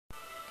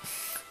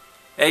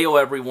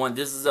Heyo everyone,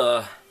 this is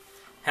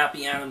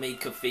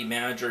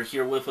HappyAnimaidCafeManager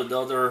here with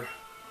another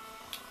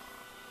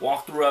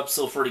walkthrough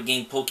episode for the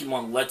game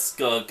Pokemon Let's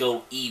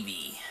Go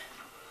Eevee.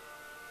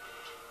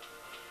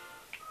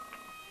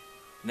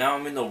 Now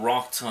I'm in the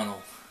rock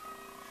tunnel.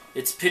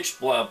 It's pitch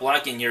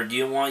black in here. Do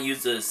you want to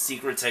use the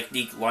secret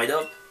technique light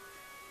up?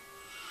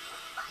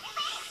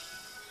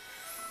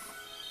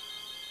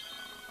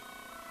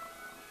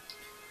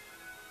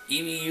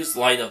 Eevee use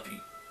light up.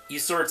 You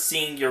start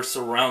seeing your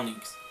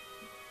surroundings.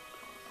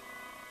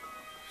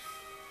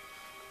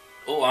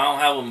 Oh, I don't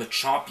have a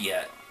Machop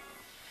yet.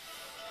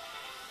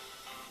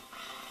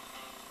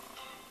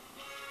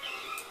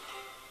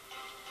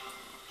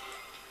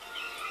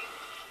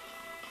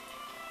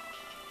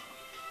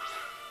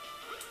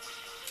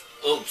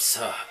 Oops,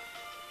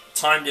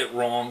 timed it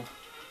wrong.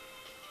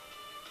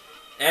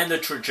 And the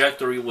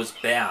trajectory was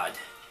bad.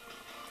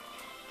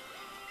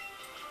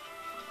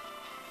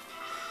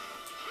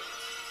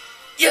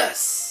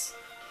 Yes!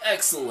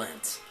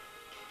 Excellent.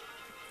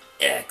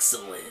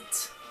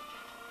 Excellent.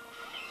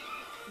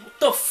 What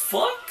the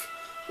fuck?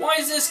 Why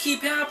does this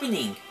keep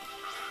happening?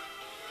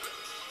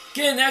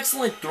 Get an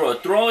excellent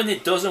throw and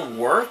it doesn't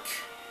work?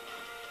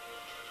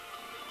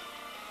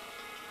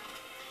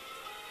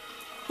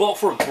 But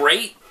for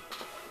great,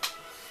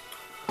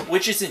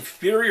 which is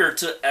inferior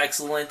to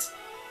excellent,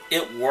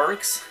 it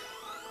works?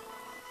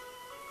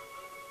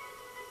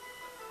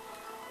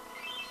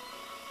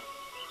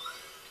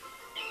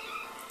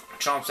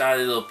 Chomps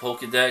added to the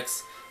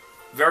Pokedex.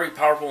 Very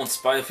powerful in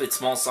spite of its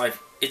small size.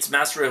 Its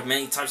mastery of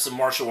many types of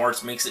martial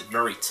arts makes it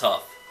very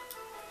tough.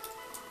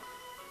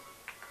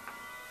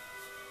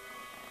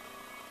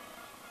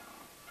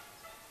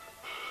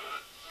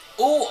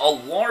 Oh, a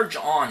large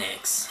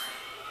Onix.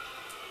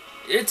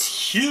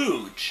 It's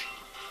huge.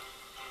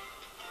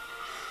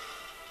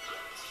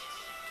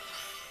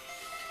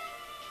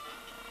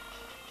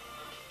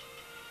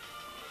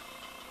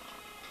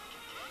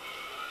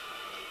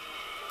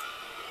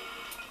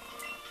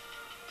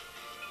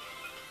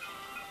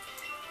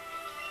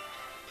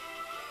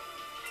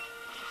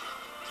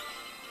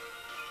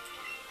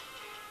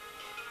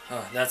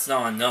 That's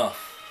not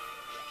enough.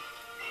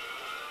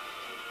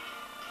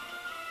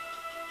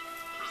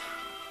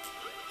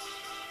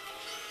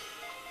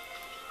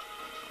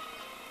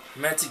 I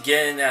meant to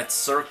get in that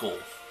circle.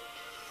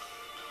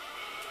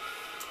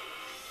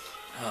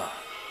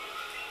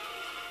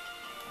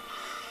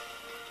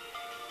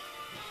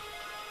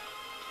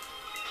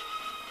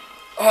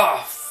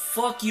 Ah,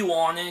 fuck you,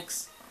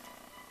 Onix.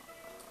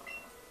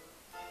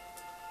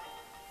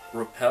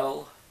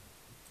 Repel.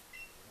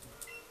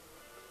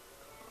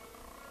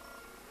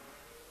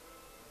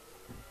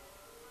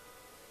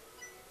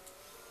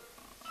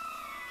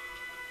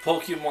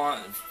 Pokemon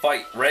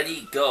fight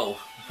ready, go.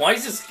 Why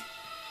is this?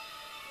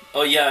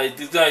 Oh yeah,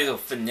 this guy is a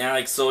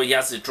fanatic, so he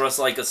has to dress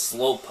like a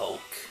slowpoke.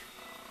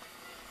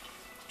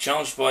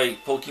 Challenged by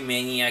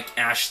Pokemaniac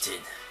Ashton.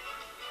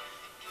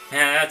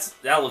 Man,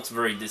 that looks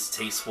very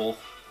distasteful.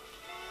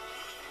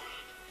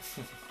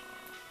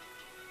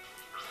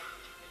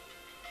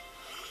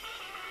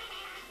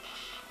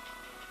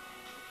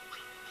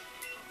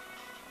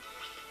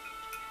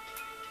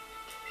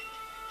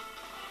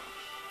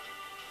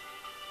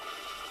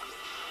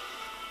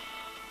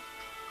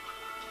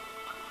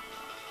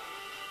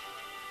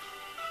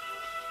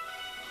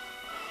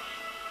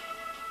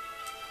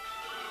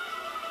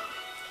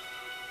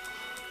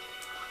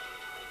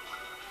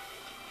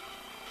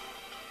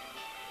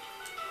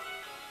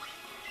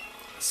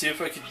 See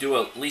if I could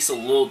do at least a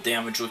little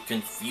damage with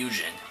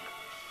confusion.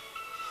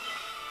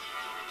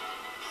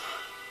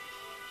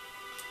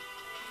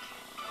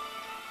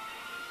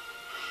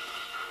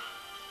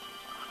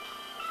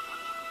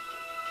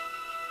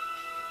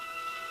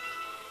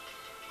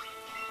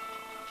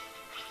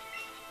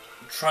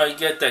 Try to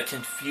get that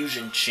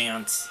confusion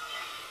chance.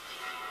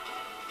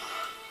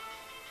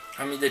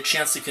 I mean, the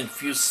chance to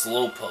confuse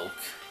Slowpoke.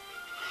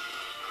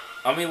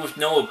 I mean, with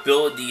no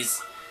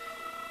abilities,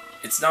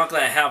 it's not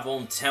going to have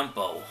own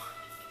tempo.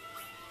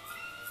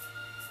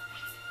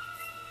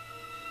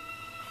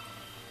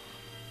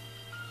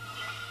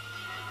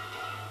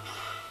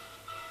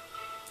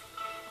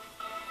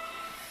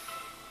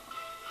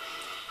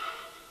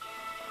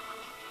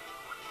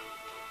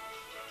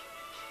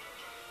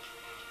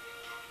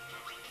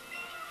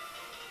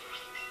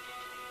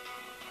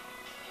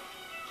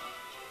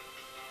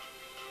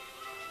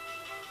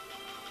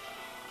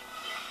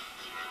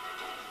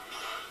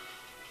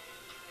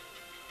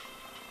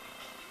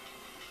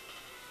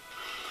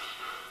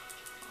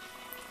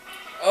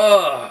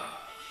 Ugh.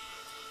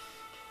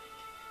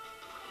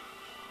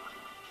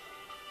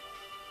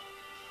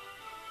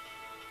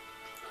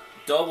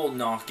 Double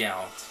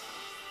knockout.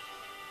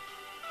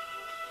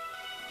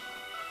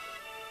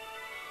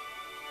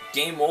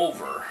 Game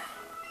over.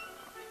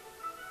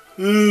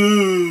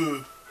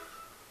 It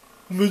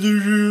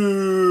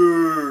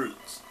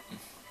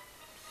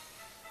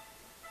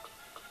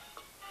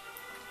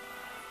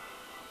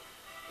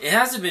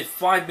hasn't been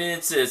 5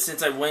 minutes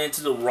since I went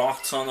into the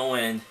rock tunnel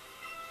and...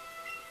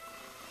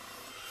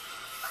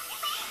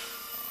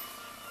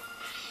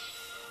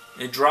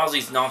 And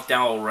Drowsy's knocked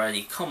out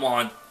already. Come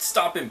on,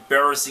 stop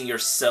embarrassing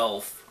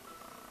yourself.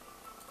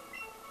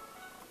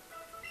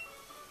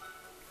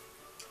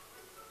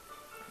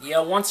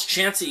 Yeah, once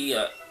Chansey,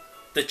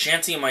 the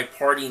Chansey in my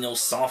party knows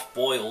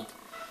soft-boiled.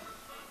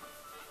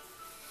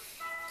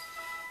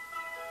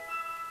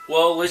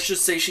 Well, let's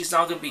just say she's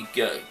not gonna be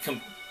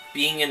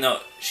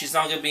she's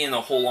not gonna be in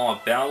a whole lot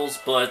of battles,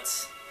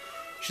 but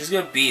she's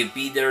gonna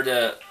be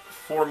there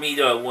for me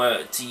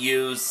to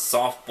use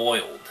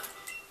soft-boiled.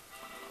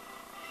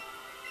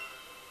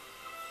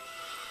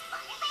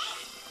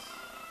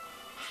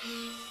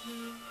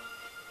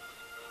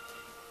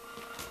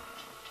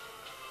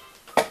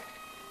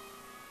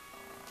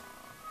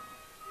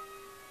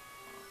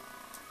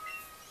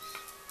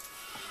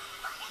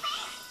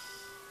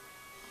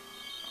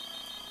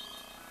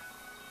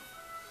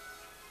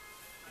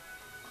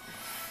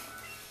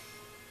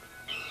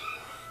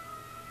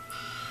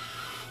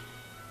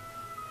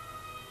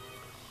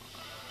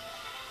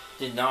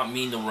 Did not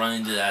mean to run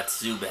into that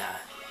Zubat.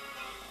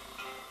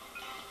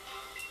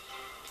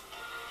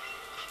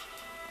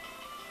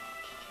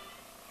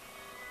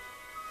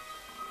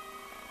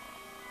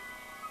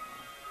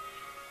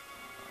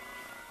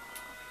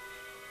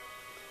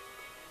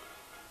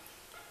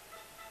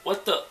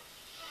 What the?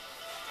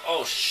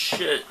 Oh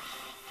shit.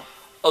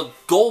 A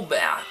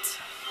Golbat.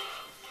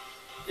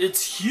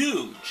 It's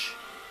huge.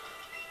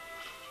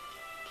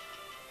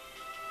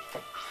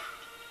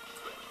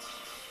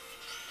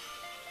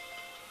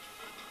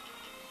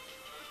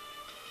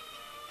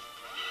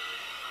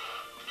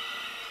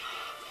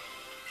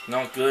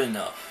 Not good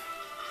enough.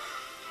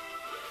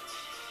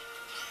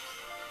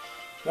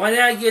 Why did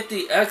I get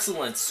the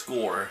excellent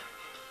score?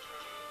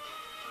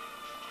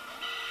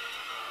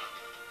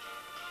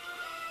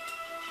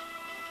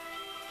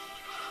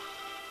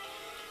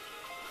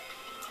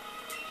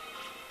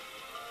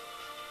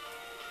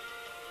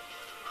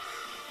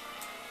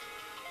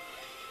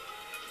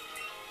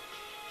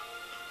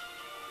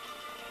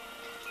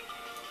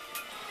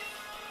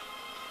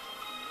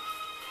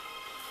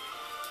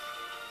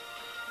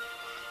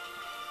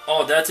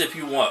 Oh, that's if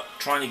you want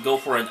trying to go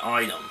for an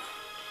item.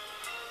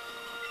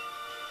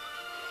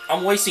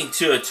 I'm wasting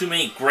too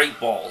many great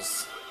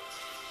balls.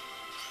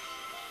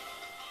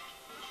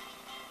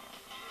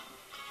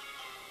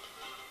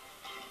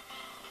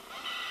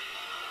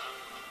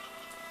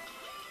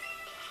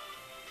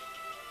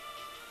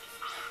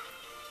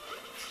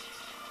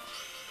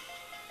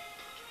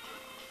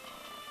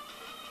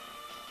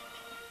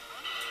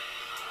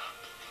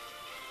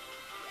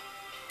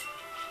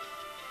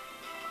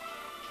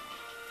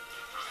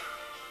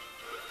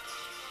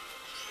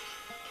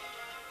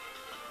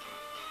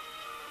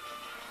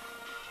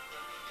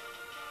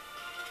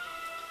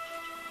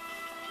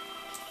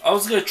 I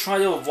was gonna try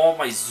to evolve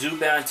my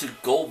Zubat into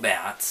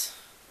Golbat.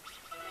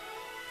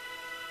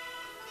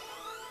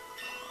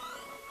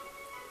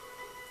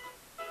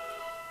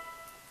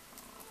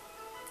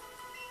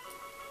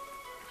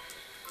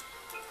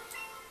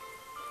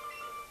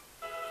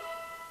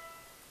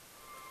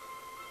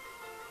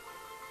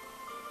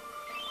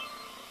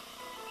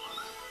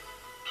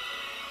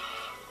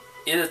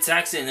 It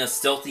attacks in a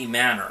stealthy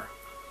manner.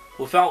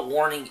 Without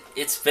warning,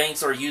 its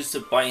fangs are used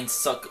to bite and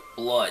suck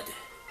blood.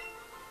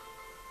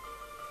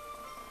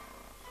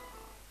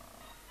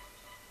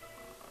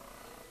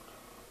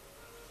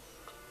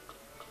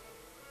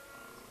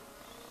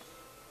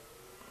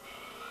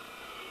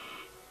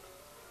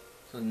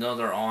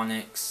 Another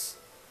Onyx.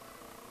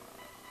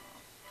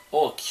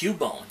 Oh, a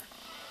Cubone.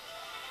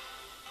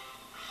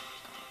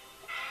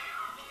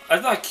 I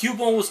thought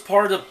Cubone was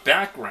part of the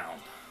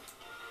background.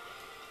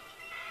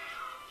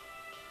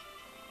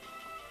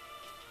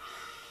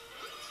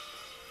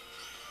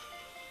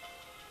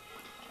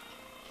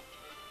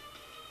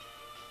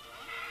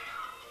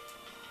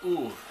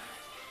 Ooh.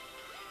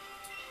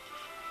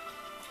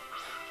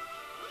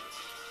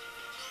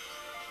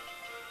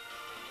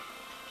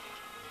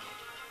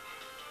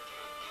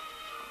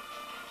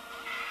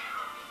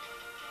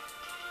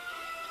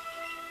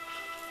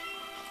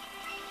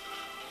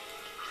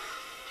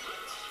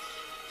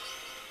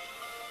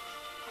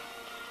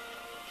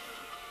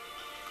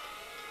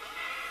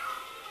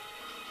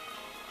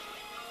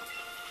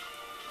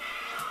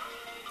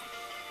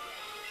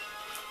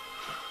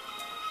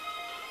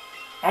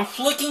 I'm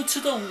flicking to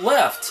the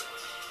left.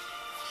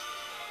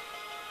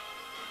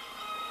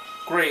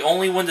 Great,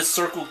 only when the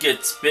circle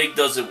gets big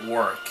does it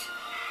work.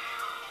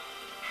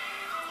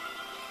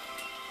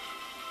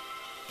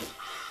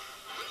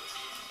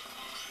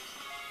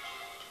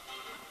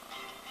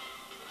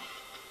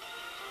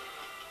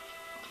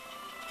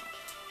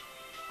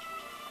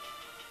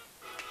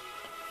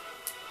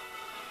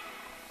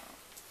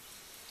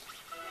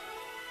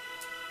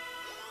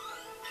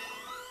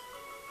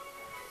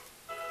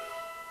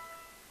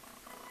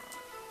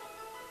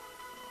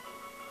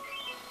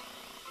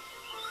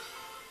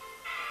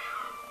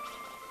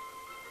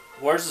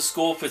 Where's the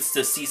skull if it's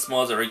deceased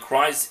mother? It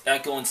cries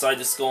echo inside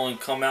the skull and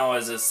come out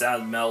as a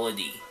sad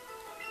melody.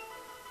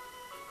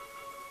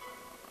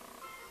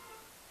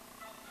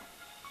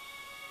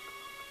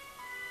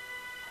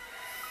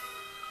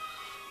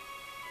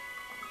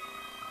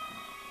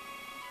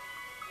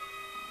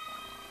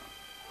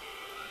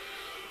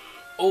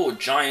 Oh,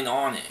 giant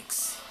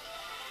onyx.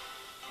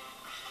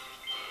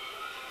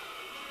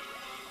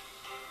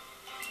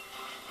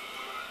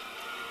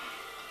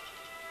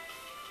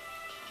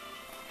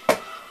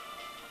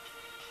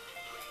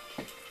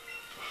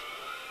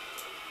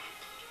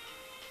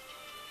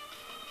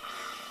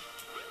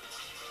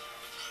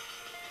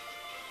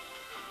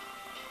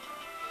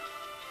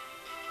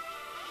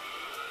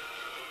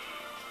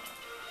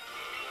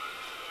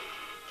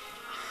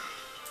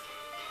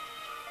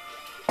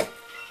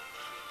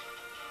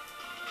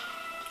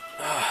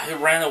 It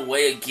ran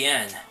away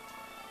again.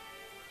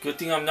 Good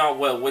thing I'm not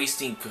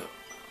wasting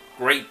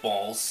great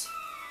balls.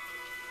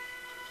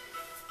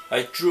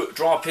 I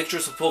draw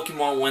pictures of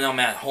Pokemon when I'm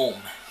at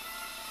home.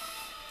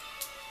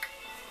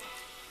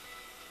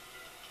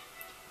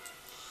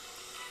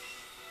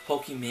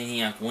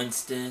 Pokemaniac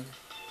Winston.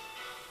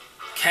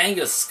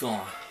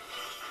 Kangaskhan.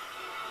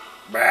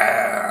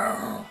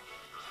 Bow.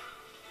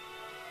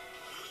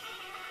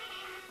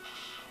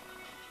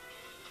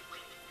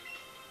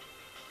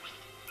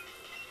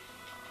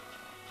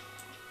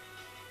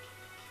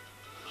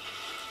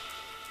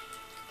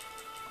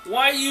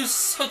 Why you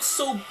suck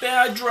so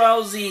bad,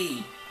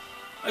 Drowsy?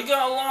 I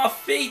got a lot of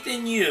faith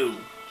in you.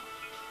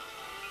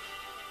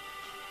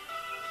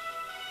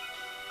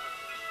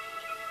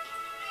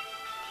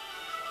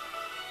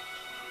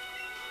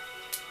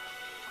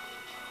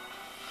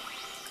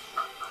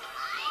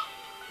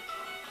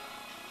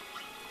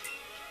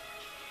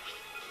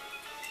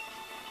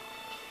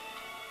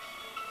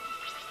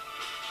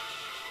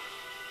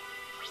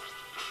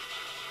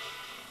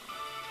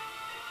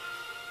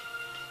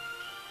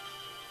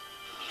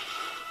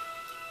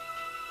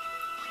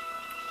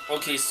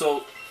 Okay,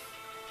 so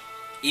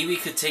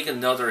Eevee could take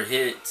another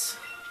hit.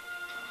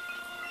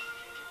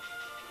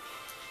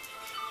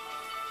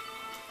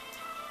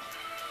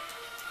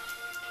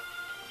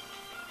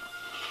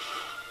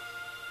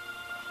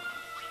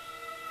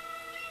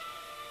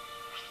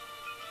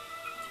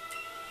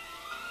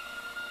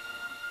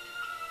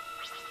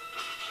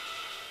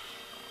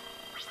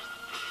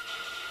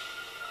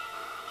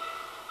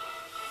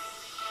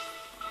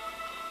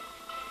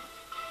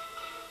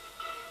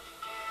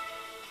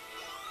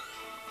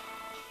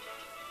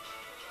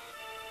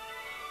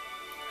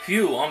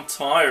 Phew, I'm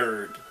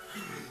tired.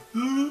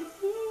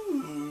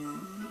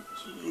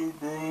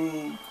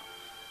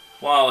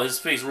 Wow, his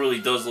face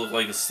really does look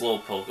like a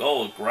Slowpoke.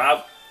 Oh,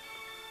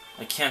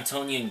 a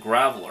Cantonian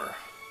Graveler.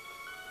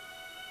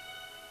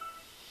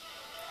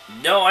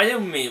 No, I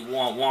didn't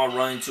want to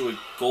run into a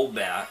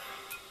Golbat.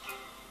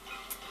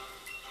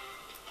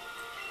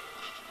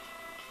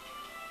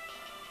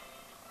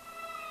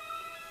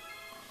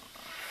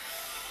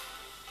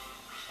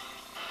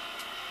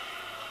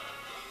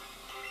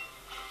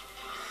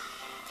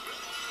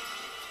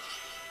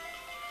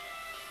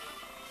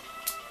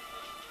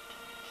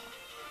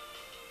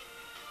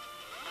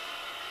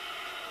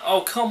 Oh,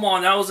 come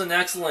on, that was an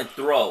excellent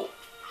throw.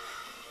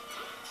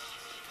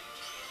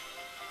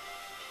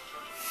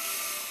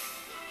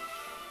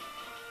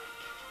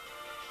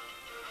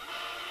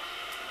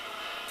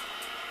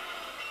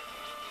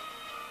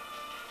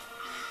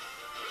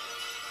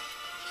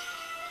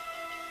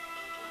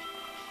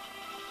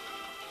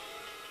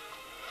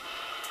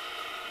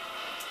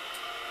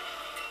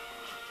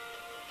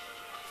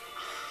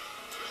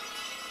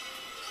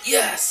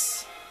 Yes!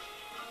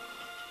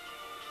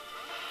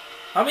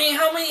 I mean,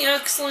 how many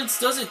excellence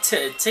does it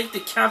take to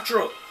capture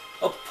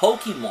a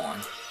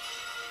Pokemon?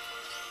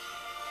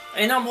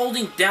 And I'm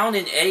holding down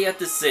an A at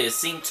the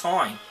same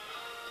time.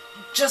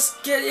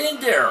 Just get in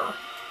there!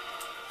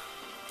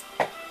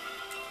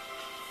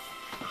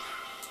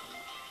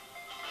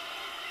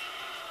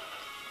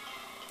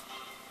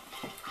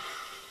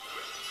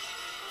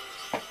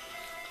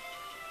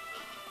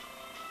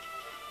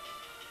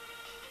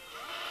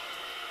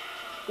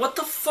 What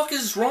the fuck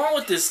is wrong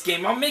with this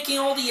game? I'm making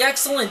all the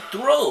excellent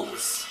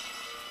throws.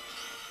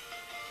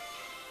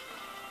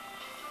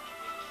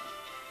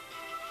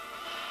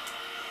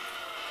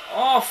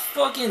 Oh,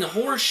 fucking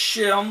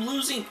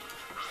horseshit.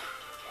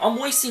 I'm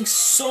wasting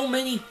so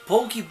many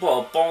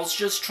Pokeball balls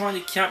just trying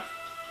to cap...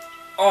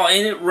 Oh,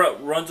 and it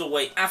runs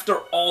away after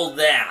all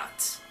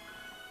that.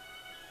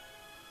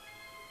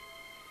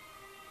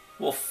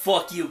 Well,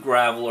 fuck you,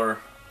 Graveler.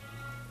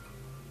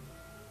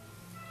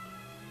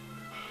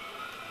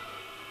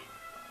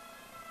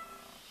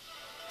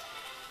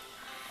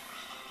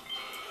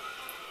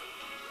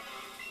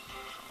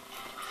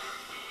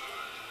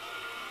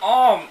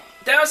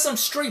 That was some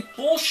straight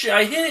bullshit.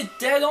 I hit it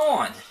dead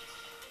on.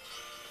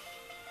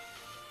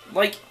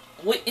 Like,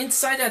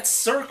 inside that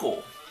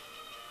circle.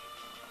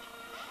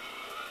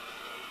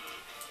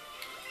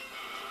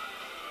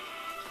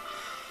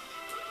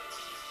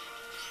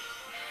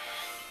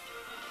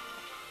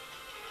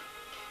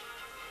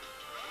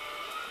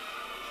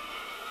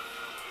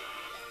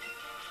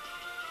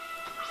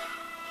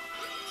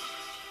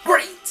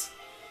 Great!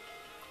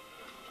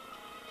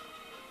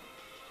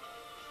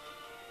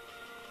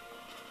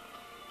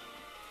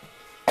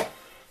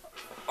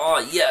 Oh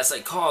yes,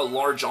 I caught a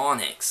large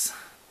Onix.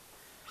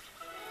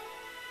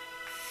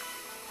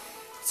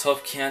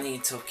 Tough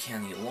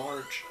candy,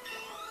 large.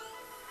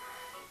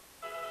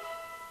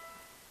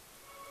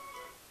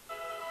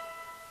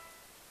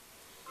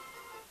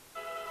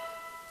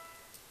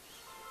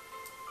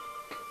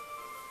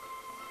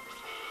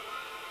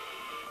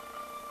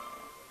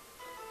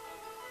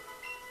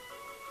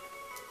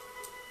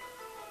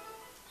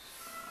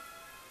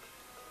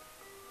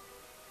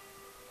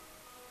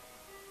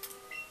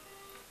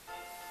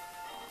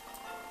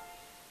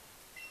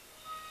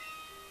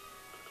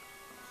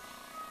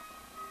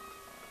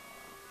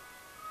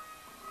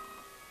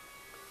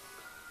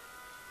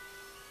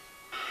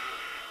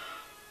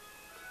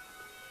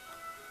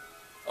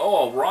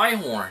 Oh, a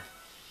Rhyhorn.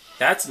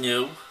 That's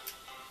new.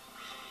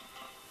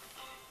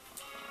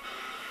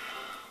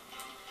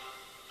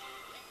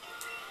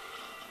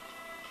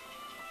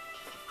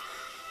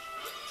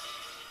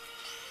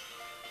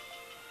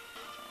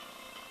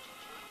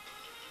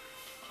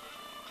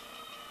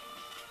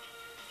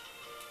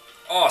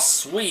 Oh,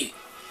 sweet.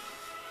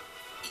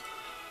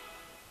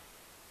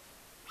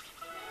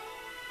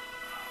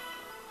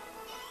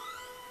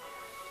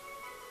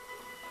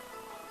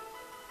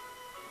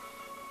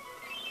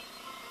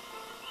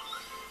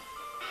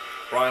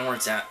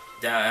 Rhyhorn's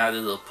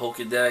added a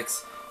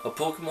Pokedex. A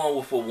Pokemon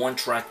with a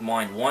one-track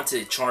mind. Once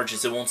it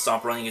charges, it won't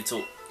stop running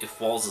until it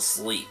falls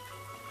asleep.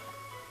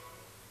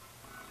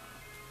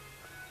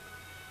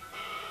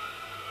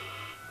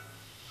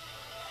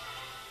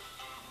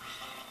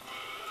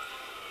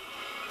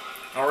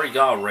 I already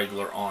got a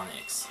regular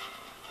Onix.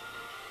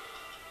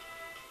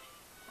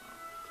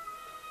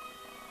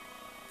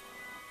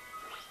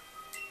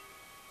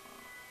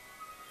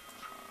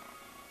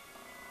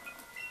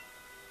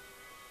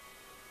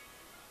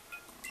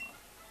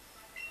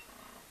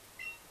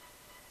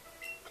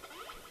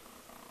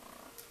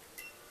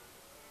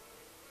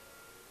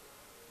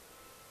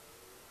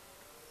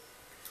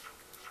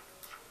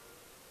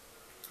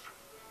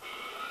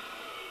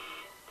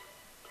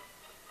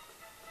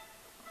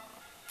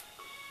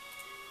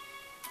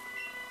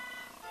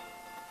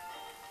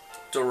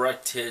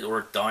 Direct hit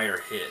or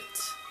dire hit.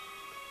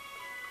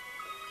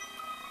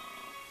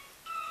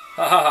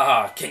 Ha ha ha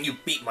ha! Can you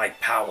beat my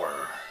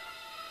power?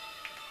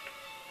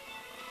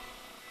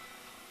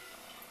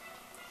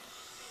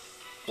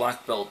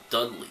 Black Belt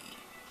Dudley.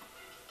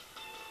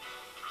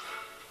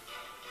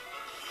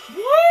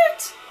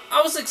 What?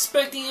 I was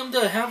expecting him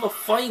to have a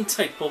fighting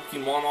type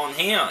Pokemon on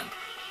hand.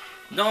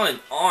 Not an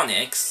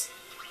Onix.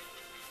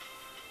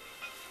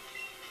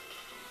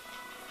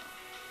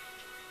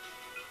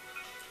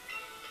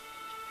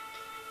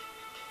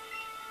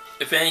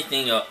 If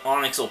anything,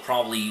 Onix will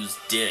probably use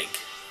Dig.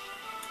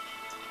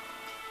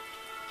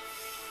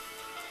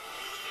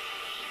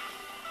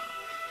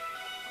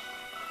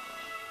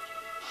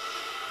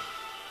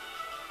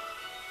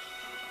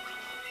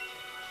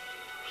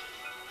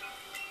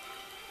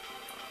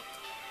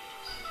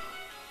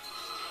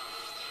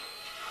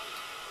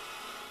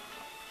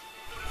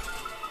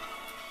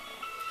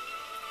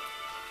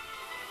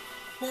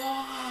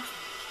 What?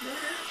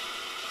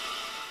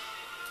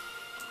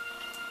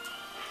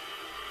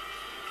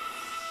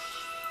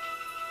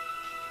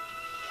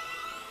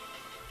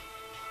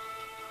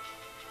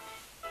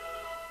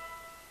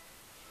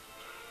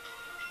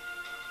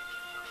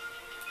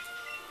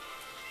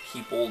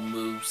 Keep old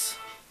moves.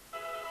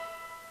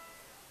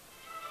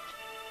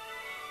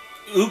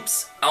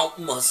 Oops,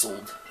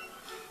 out-muscled.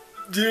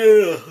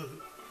 Yeah.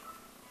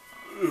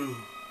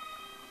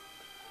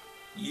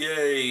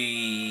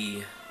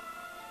 Yay.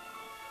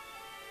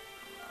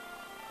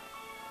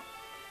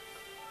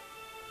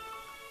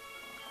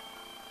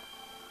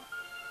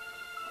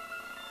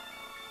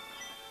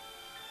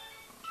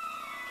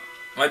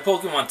 My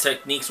Pokemon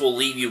techniques will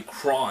leave you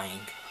crying.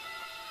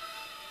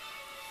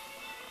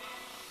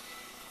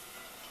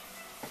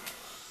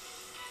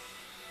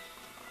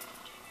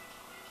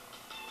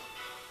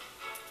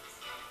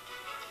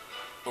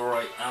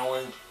 Alright,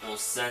 Alan will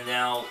send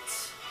out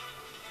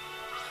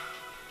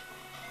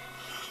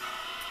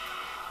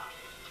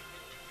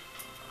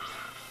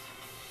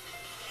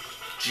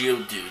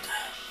Geodude.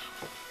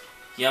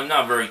 Yeah, I'm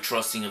not very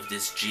trusting of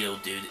this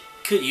Geodude.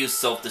 Could use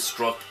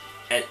self-destruct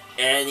at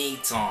any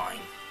time.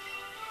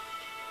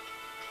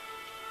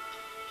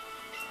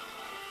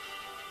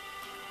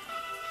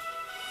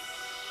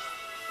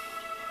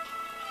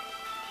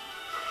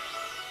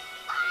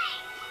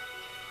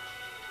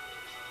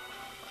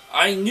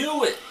 I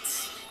knew it!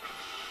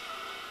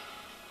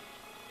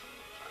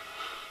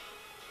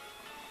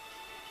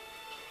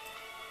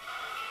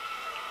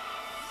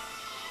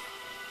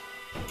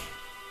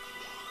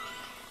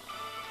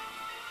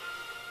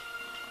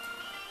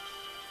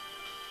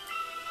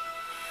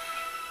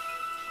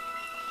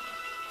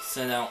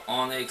 Send out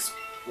Onix.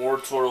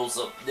 Wartortle's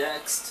up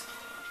next.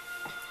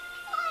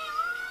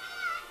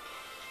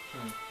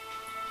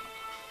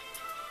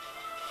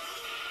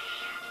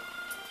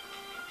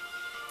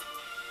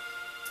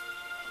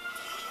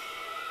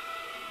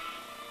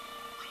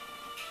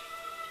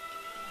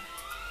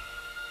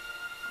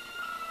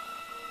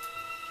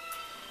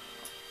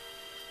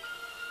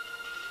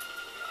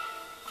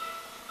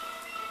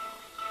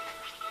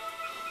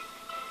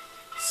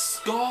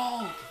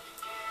 go!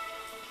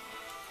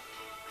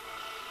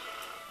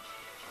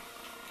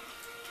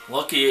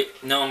 Lucky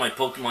none of my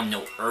Pokemon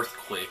know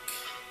Earthquake.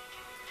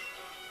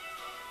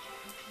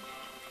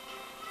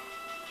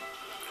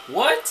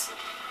 What?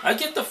 I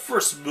get the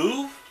first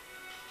move?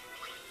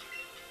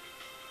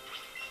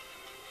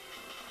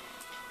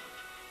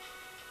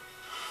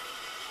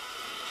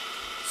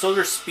 So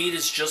their speed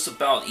is just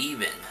about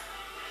even.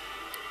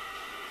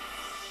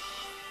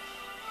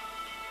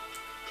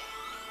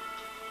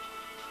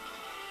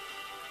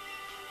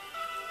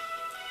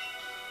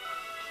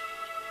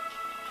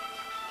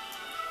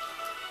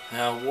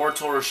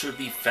 Wartortle should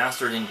be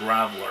faster than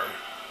Graveler.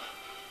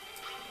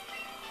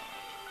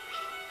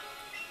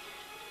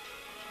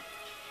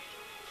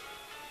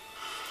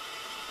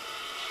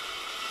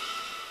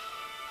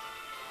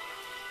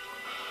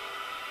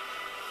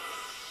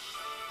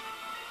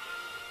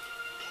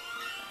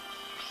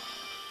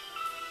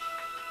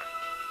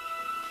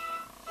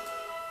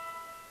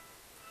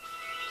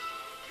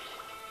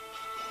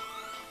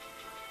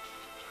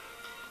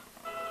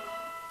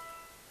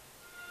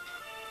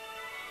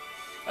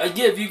 I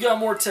give, you got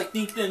more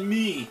technique than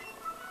me.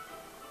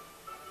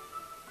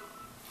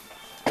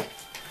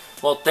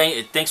 Well,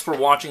 thanks for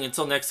watching.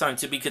 Until next time,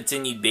 to be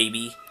continued,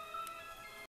 baby.